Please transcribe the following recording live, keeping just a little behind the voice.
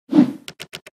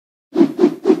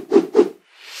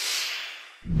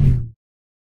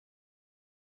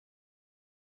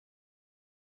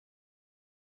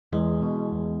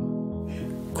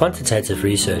Quantitative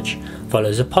research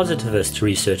follows a positivist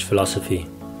research philosophy,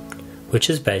 which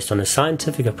is based on a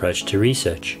scientific approach to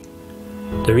research.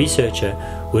 The researcher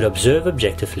would observe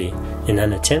objectively in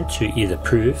an attempt to either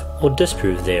prove or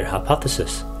disprove their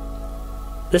hypothesis.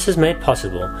 This is made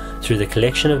possible through the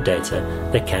collection of data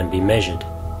that can be measured.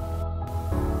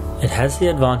 It has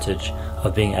the advantage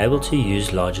of being able to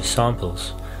use larger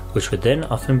samples, which would then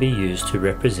often be used to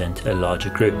represent a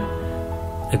larger group.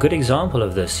 A good example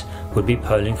of this would be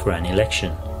polling for an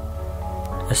election.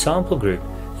 A sample group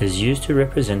is used to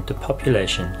represent the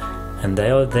population, and they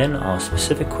are then asked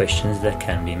specific questions that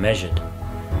can be measured.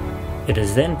 It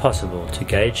is then possible to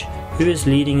gauge who is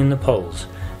leading in the polls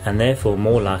and therefore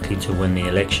more likely to win the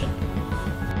election.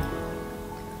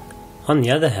 On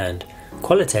the other hand,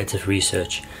 qualitative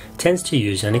research tends to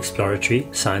use an exploratory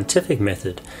scientific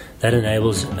method that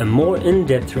enables a more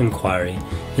in-depth inquiry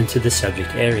into the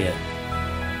subject area.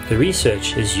 The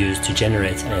research is used to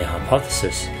generate a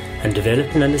hypothesis and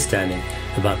develop an understanding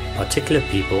about particular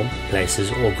people, places,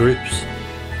 or groups.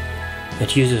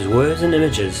 It uses words and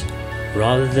images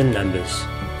rather than numbers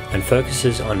and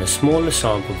focuses on a smaller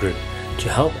sample group to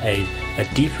help aid a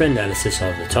deeper analysis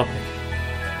of the topic.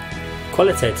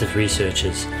 Qualitative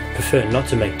researchers prefer not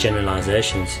to make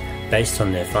generalizations based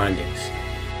on their findings.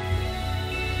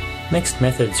 Mixed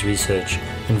methods research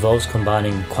involves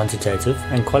combining quantitative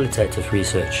and qualitative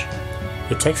research.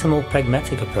 It takes a more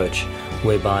pragmatic approach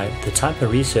whereby the type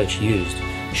of research used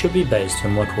should be based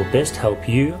on what will best help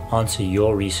you answer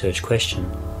your research question.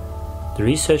 The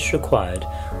research required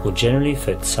will generally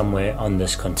fit somewhere on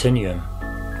this continuum.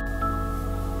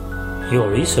 Your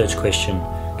research question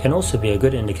can also be a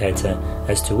good indicator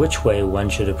as to which way one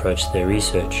should approach their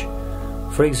research.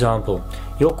 For example,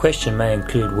 your question may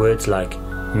include words like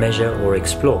measure or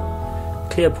explore,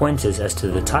 clear pointers as to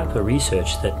the type of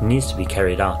research that needs to be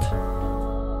carried out.